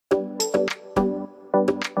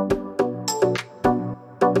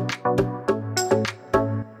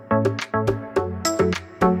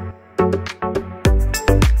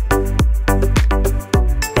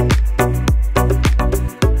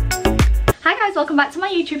guys, welcome back to my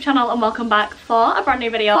YouTube channel and welcome back for a brand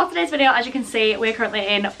new video. For today's video, as you can see, we're currently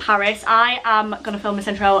in Paris. I am going to film this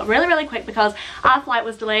intro really quick because our flight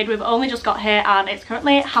was delayed. We've only just got here and it's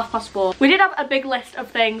currently 4:30. We did have a big list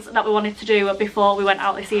of things that we wanted to do before we went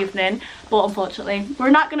out this evening, but unfortunately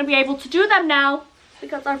we're not going to be able to do them now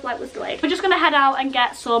because our flight was delayed. We're just going to head out and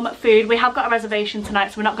get some food. We have got a reservation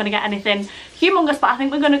tonight, so we're not going to get anything humongous, but I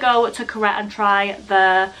think we're going to go to Carette and try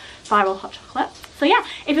the viral hot chocolate. So yeah,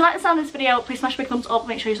 if you like the sound of this video, please smash a big thumbs up,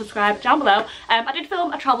 make sure you subscribe down below. I did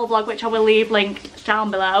film a travel vlog which I will leave linked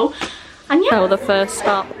down below. And yeah. So the first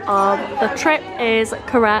stop of the trip is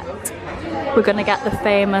Carette. We're gonna get the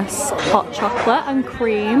famous hot chocolate and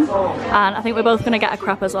cream, and I think we're both gonna get a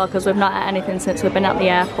crepe as well because we've not had anything since we've been at the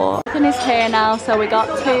airport. Everything is here now, so we got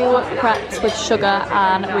 2 crepes with sugar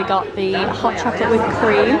and we got the hot chocolate with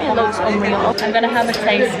cream. It looks unreal. I'm gonna have a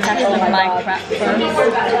taste test of my crepe first.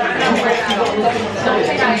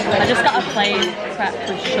 I just got a plain crepe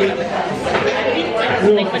with sugar because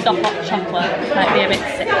I think with the hot chocolate it might be a bit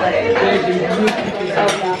sickly.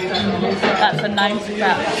 That's a nice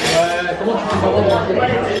crepe.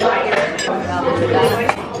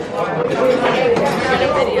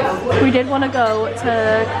 We did want to go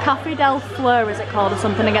to Cafe del Fleur, is it called, or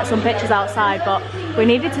something, and get some pictures outside, but we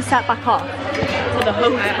needed to set back off to the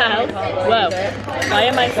hotel. Whoa, why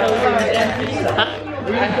am I so zoomed in?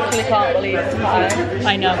 I actually can't believe it's time.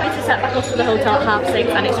 I know. We need to set back up to the hotel at 6:30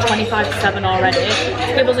 and it's 7:25 already.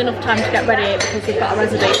 To give us enough time to get ready because we've got a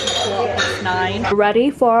reservation for 9. Ready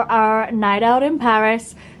for our night out in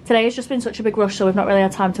Paris. Today has just been such a big rush, so we've not really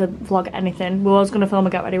had time to vlog anything. We was going to film a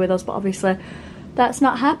get ready with us, but obviously that's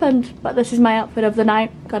not happened. But this is my outfit of the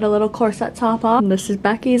night. Got a little corset top on. And this is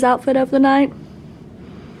Becky's outfit of the night.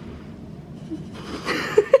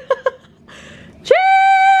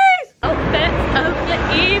 Cheese! Outfit of the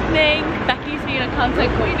evening. Becky's being a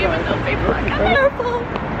content queen even though people are careful.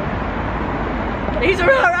 These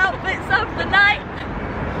are our outfits of the night.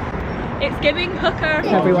 It's giving hooker.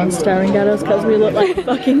 Everyone's staring at us because we look like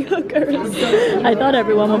fucking hookers. I thought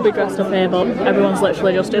everyone would be dressed up here, but everyone's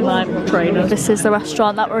literally just in like trainers. This is the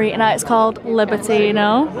restaurant that we're eating at. It's called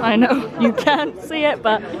Libertino. I know you can't see it,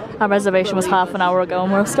 but our reservation was half an hour ago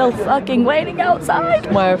and we're still fucking waiting outside.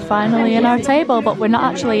 We're finally in our table, but we're not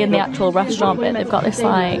actually in the actual restaurant bit. They've got this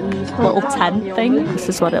like little tent thing. This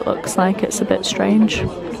is what it looks like. It's a bit strange.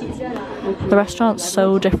 The restaurant's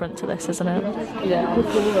so different to this, isn't it? Yeah.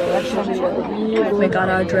 We got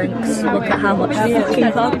our drinks. Look at how much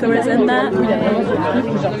fucking vodka is in there.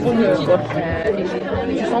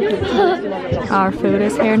 Our food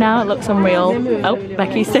is here now. It looks unreal. Oh,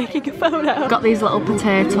 Becky's taking a photo. Got these little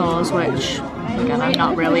potatoes, which again I'm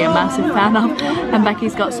not really a massive fan of. And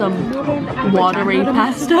Becky's got some watery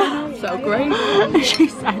pasta. So great. She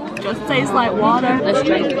said it just tastes like water. This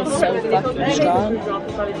drink is so fucking strong.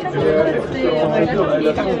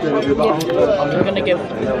 I'm gonna give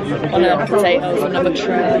one of the potatoes another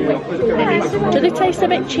try. Do they taste a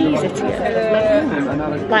bit cheesy to you?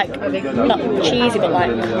 Like, not cheesy but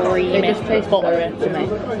like creamy. They just taste buttery to me.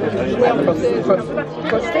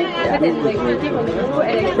 Crusty?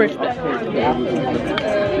 Crispy.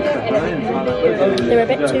 They're a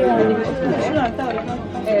bit too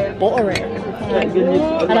buttery.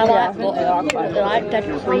 And I like butter. They're like dead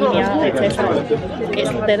creamy, aren't they? Taste like,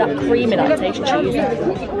 they're that creamy that tastes cheesy.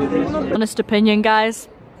 Honest opinion, guys,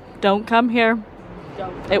 don't come here.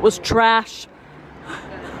 It was trash.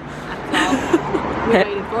 We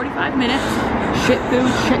waited 45 minutes. Shit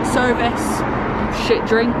food, shit service, shit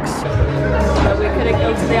drinks. So we couldn't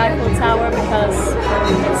go to the Eiffel Tower because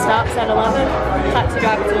it starts at 11. Taxi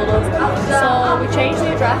driver told us. So we changed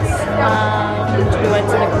the address and we went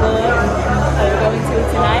to the club. We're going to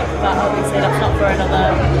tonight, but obviously that's not for another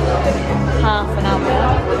half an hour.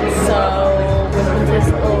 So we've come to this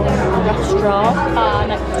little restaurant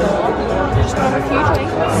next door. We're just going to have a few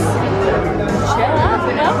drinks. Chill out,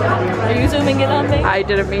 you know? Are you zooming in on me? I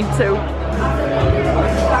didn't mean to.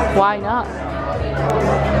 Why not?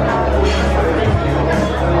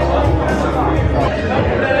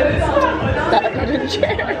 That wooden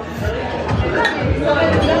chair.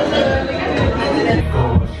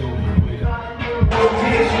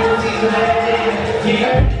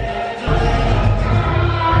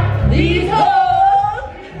 These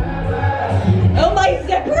hoes! Oh, my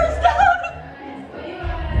zipper's down!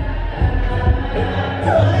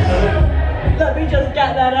 Let me just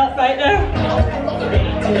get that up right there.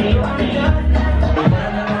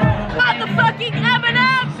 Not the fucking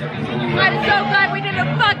M&M! I'm so glad we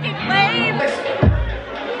didn't fucking leave!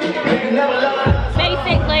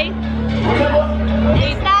 Basically,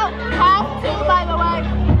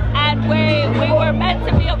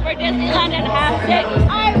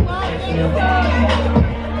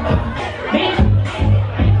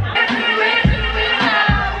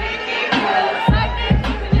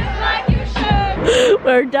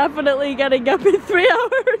 definitely getting up in 3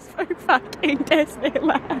 hours for fucking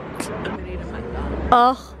Disneyland.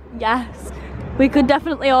 Oh, yes. We could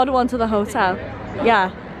definitely order one to the hotel.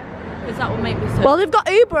 Yeah. Because that would make me so... Well, they've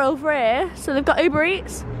got Uber over here, so they've got Uber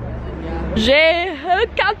Eats. J'ai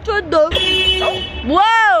quatre deux.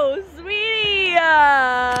 Wow, sweetie.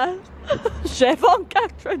 J'ai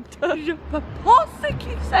 24 deux. Je peux pas ce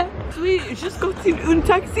qu'il fait. Oui, juste quand il un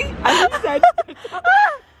taxi, and he said...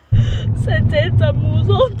 C'était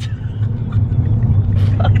amusant.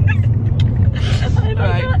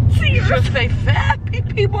 Je fais faire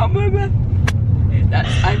pipi moi-même.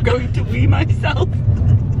 I'm going to wee myself.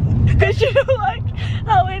 Because you know, like,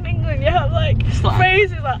 how in England you have like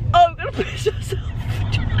phrases like, oh, I'm gonna piss myself.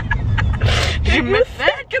 Je me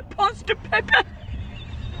fais que poste de pepper.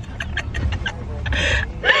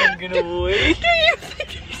 I'm gonna wee. Do you think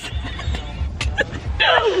he said? No.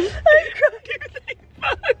 I can't think.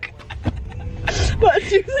 Fuck. What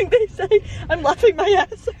do you think they say? I'm laughing my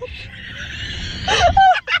ass off.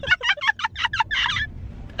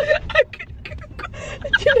 I could Google.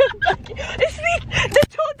 Do you know, Becky? It's the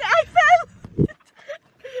Tour de Eiffel.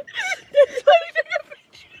 The Tour de Eiffel.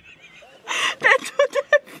 The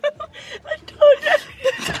Tour de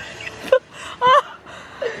Eiffel. Oh,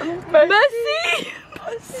 Messi.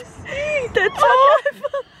 The Tour de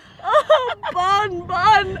Eiffel. Oh,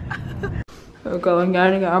 bun. We're going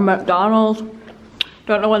down to get our McDonald's.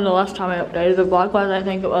 Don't know when the last time I updated the vlog was. I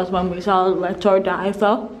think it was when we saw Le Tour de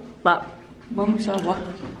Eiffel. But When we saw what?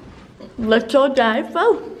 Le Tour de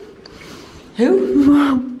Eiffel.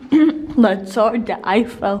 Who? Le Tour de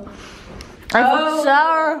Eiffel. Oh.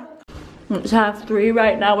 Sarah. It's 3:30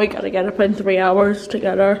 right now. We gotta get up in 3 hours to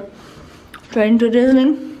get our train to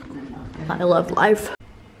Disney. I love life.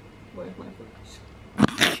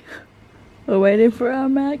 We're waiting for our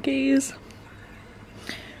Mackies.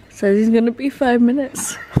 Says he's gonna be 5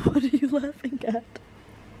 minutes. What are you laughing at?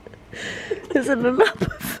 Is it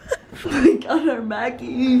enough? We got our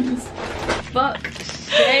Mackies. Fuck's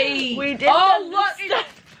sake. We did. Oh, look, it's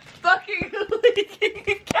fucking leaking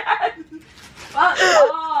again. Fuck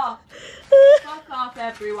off. Fuck off,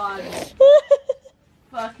 everyone.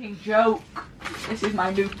 Fucking joke. This is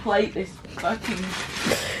my new plate, this fucking...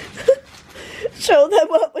 Show them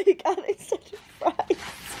what we got instead of fries.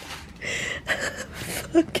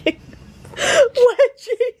 Fucking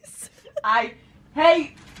wedgies. I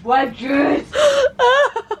hate wedges.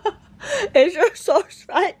 Is your sauce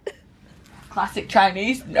right? Classic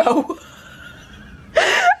Chinese? No.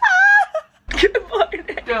 Good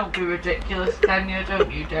morning. Don't be ridiculous, Tanya.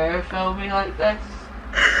 Don't you dare film me like this.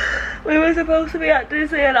 We were supposed to be at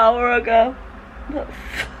Disney an hour ago. But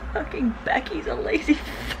fucking Becky's a lazy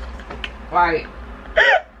fuck. Right.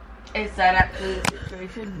 Is that actually the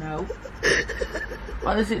situation? No.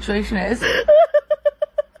 What the situation is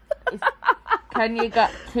Tanya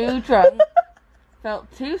got too drunk,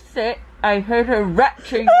 felt too sick. I heard her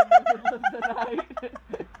retching in the middle of the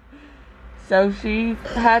night. So she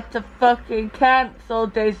had to fucking cancel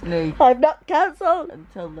Disney. I'm not cancelled.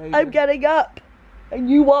 Until later. I'm getting up. And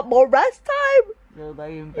you want more rest time? You'll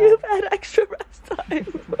lay in bed. You've had extra rest time.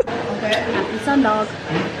 Okay, happy Sundog.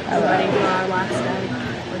 We're ready for our last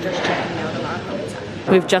day. We're just checking out of our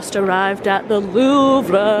hotel. We've just arrived at the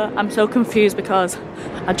Louvre. I'm so confused because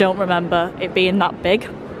I don't remember it being that big.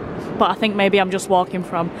 But I think maybe I'm just walking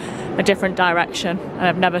from a different direction and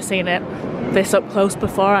I've never seen it this up close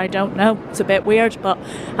before. I don't know. It's a bit weird, but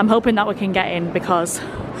I'm hoping that we can get in because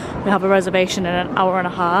we have a reservation in an hour and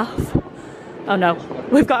a half. Oh no,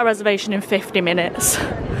 we've got a reservation in 50 minutes.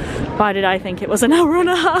 Why did I think it was an hour and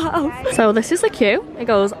a half? So this is the queue. It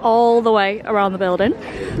goes all the way around the building.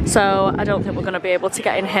 So I don't think we're going to be able to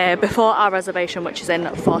get in here before our reservation, which is in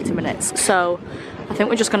 40 minutes. So I think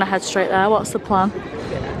we're just going to head straight there. What's the plan?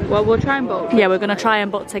 Well, we'll try and book. Yeah, we're going to try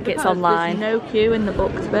and book tickets online. There's no queue in the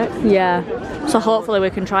booked bit. Yeah. So hopefully we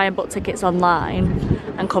can try and book tickets online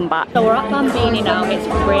and come back. So we're at Bambini now. It's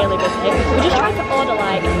really busy. We just tried to order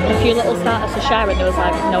like a few little starters to share and there was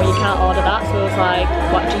like, no, you can't order that. So it was like,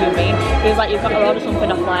 what do you mean? It was like, you've got to order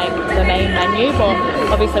something off like the main menu, but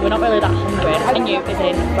obviously we're not really that hungry. The menu is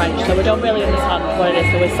in French, so we don't really understand what it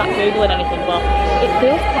is. So we sat googling anything, but it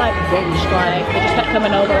feels quite rich. Like they just kept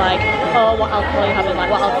coming over like, oh, what alcohol are you having?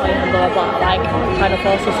 Like what alcohol are you having? Blah, blah, like trying to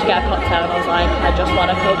force us to get a cocktail. And I was like, I just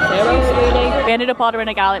want a Coke Zero, sweetie. We ended up ordering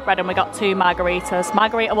a garlic bread and we got 2 margaritas.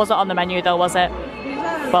 Margarita wasn't on the menu though, was it?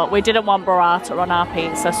 but we didn't want burrata on our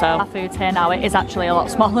pizza, so our food's here now. It is actually a lot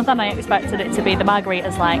smaller than I expected it to be. The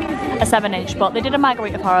margarita's like a 7-inch, but they did a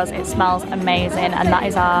margarita for us. It smells amazing, and that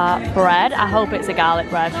is our bread. I hope it's a garlic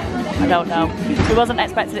bread. I don't know. We wasn't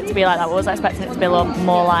expecting it to be like that. We was expecting it to be a little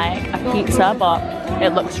more like a pizza, but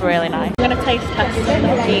it looks really nice. I'm gonna taste test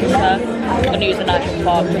the pizza. I'm gonna use a knife and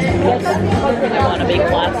fork just because I want to be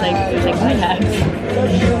classy using my hands.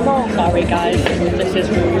 Sorry guys, this is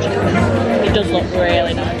rude. It does look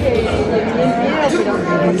really nice.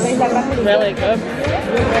 Really good.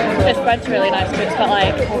 This bread's really nice too. It's got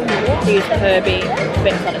like these herby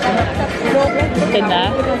bits on it in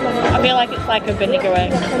there. I feel like it's like a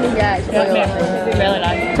vinaigrette. Yeah, it's really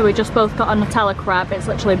nice. So we just both got a Nutella crepe. It's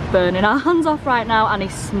literally burning our hands off right now, and he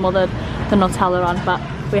smothered the Nutella on, but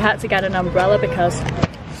we had to get an umbrella because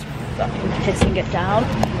it's fucking pissing it down.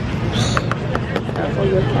 Careful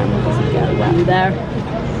your camera doesn't get wet there.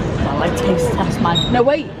 While I taste test mine. No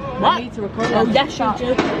wait, what? I need to record. Oh yes you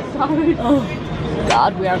do. Sorry. Oh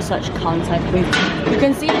god, we are such content. You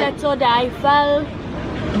can see the Tour d'Eiffel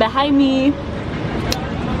behind me.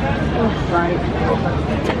 Oh, right.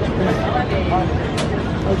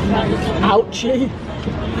 Ouchie.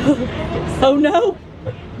 Oh no,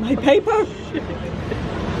 my paper.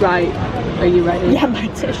 Right, are you ready? Yeah, my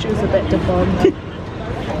tissue's a bit deformed.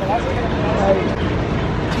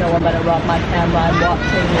 No one better rob my camera, I'm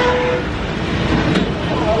watching.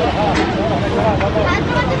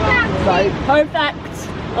 Right, perfect.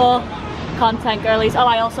 Oh, content girlies. Oh,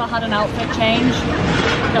 I also had an outfit change.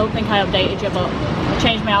 Don't think I updated you, but I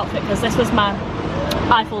changed my outfit because this was my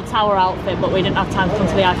Eiffel Tower outfit, but we didn't have time to come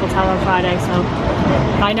to the Eiffel Tower on Friday, so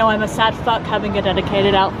I know I'm a sad fuck having a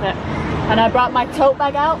dedicated outfit. And I brought my tote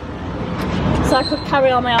bag out so I could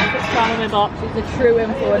carry all my outfits properly, but She's a true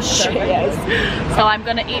influencer. she is. So I'm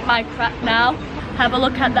gonna eat my crap now, have a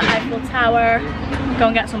look at the Eiffel Tower, go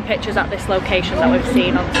and get some pictures at this location that we've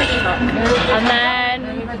seen on TikTok, and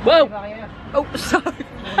then, whoa! Oh, sorry.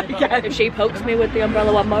 If she pokes me with the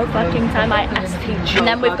umbrella one more fucking time, I STG. And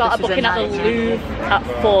then we've got a booking at the Louvre at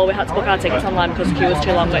 4. We had to book our tickets online because the queue was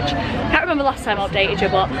too long, which I can't remember last time I updated you,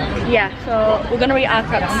 but yeah, so we're gonna eat our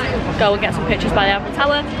crepes, go and get some pictures by the Eiffel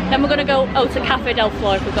Tower. Then we're gonna go to Cafe Del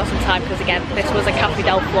Flor if we've got some time, because again, this was a Cafe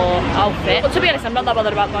Del Flor outfit. But to be honest, I'm not that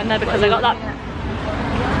bothered about going there because I got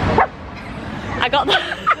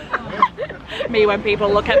that. Me, when people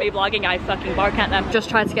look at me vlogging, I fucking bark at them. Just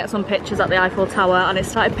tried to get some pictures at the Eiffel Tower and it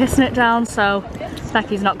started pissing it down, so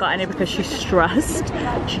Becky's not got any because she's stressed.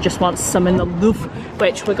 She just wants some in the Louvre,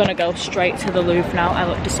 which we're gonna go straight to the Louvre now. I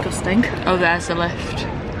look disgusting. Oh, there's the lift.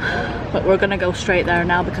 But we're gonna go straight there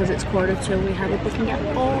now because it's 2:45. We have a booking at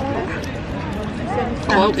 4.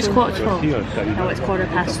 Oh, it's 4:45. No, it's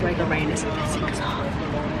 3:15. The rain is pissing us off.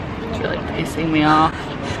 It's really pissing me off.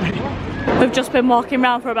 We've just been walking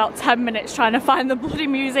around for about 10 minutes trying to find the bloody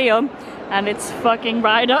museum, and it's fucking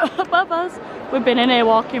right up above us. We've been in here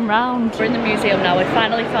walking around. We're in the museum now. We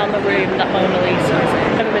finally found the room that Mona Lisa is in.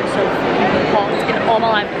 I've never been so hot in all my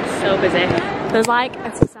life. It's so busy. There's like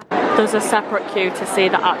there's a separate queue to see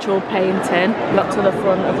the actual painting. Got to the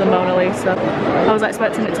front of the Mona Lisa. I was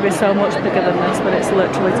expecting it to be so much bigger than this, but it's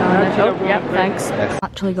literally tiny. Oh, yep, thanks. I'm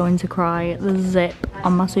actually going to cry. The zip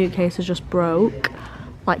on my suitcase has just broke.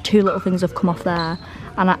 Like 2 little things have come off there,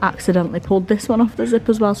 and I accidentally pulled this one off the zip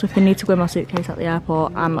as well, so if they need to go in my suitcase at the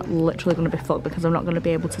airport, I'm literally going to be fucked because I'm not going to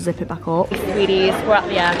be able to zip it back up. Sweeties, we're at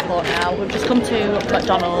the airport now. We've just come to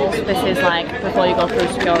McDonald's. This is like before you go through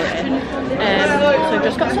security. So we've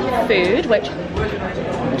just got some food, which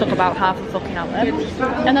took about half a fucking hour,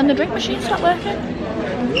 and then the drink machine stopped working,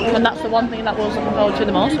 and that's the one thing that was looking forward to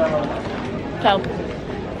the most. So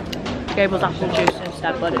gave us apple juice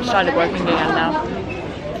instead, but it started working again now.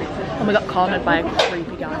 And we got cornered by a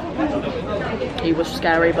creepy guy. He was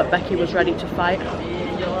scary, but Becky was ready to fight.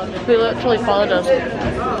 He literally followed us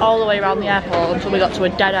all the way around the airport until we got to a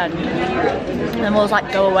dead end. And then we was like,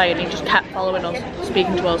 go away, and he just kept following us,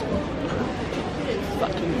 speaking to us.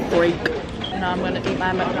 Fucking freak. Now I'm gonna eat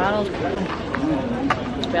my McDonald's.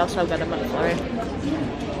 We also got a McFlurry.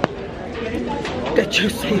 Did you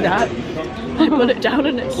see that? I put it down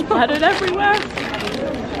and it splattered everywhere.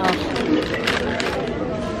 Oh.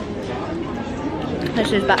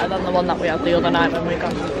 This is better than the one that we had the other night when we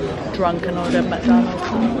got drunk and ordered McDonald's.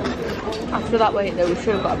 After that wait though, we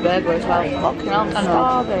should have got a burger as well. Fucking hell, I'm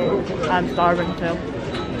starving. I'm starving too.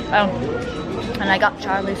 Oh, and I got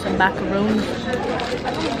Charlie some macaroons.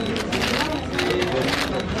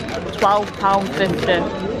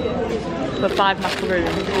 £12.50 for 5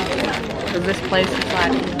 macaroons. Because this place is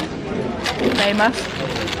like famous.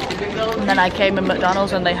 And then I came in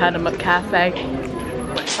McDonald's and they had a McCafe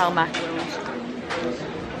which sell macaroons.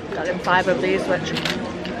 got in 5 of these, which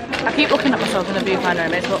I keep looking at myself in the viewfinder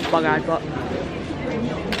and it makes me look bug-eyed, but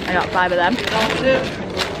I got 5 of them.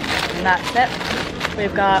 And that's it.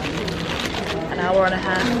 We've got an hour and a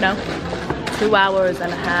half, no, 2 hours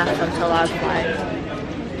and a half until our flight.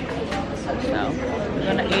 So we're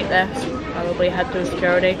gonna eat this, probably head through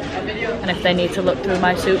security, and if they need to look through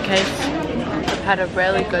my suitcase. I've had a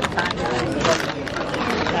really good time.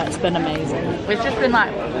 That's been amazing. It's just been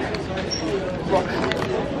like rushed.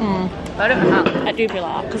 I don't know how. I do feel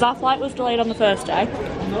like that because our flight was delayed on the first day.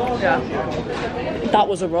 Yeah. That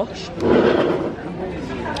was a rush.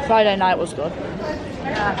 Friday night was good.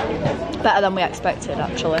 Yeah. Better than we expected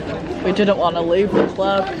actually. We didn't want to leave the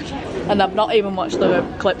club. And I've not even watched the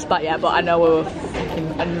clips back yet, but I know we were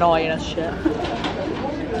fucking annoying as shit.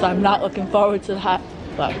 So I'm not looking forward to that.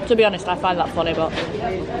 But to be honest, I find that funny, but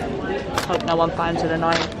I hope no one finds it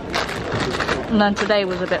annoying. And then today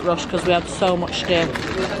was a bit rushed because we had so much to do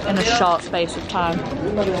in a short space of time.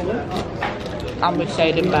 And we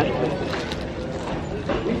stayed in bed.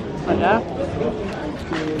 But yeah,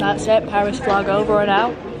 that's it. Paris vlog over and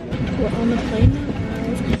out. We're on the plane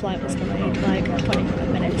now. The flight was delayed like 25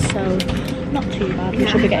 minutes, so not too bad. We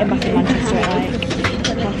should be getting back in Manchester at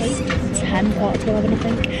like past 10, quarter to 11 I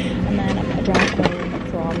think. And then I'm going to drive home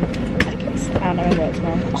from and I work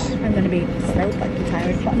tomorrow. I'm going to be so fucking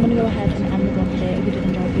tired, but I'm going to go ahead and end the vlog here. If you did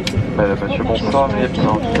enjoy, please do. Monsieur, bonsoir,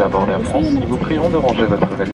 bienvenue à bord d'Air France. Nous vous prions de ranger votre valise.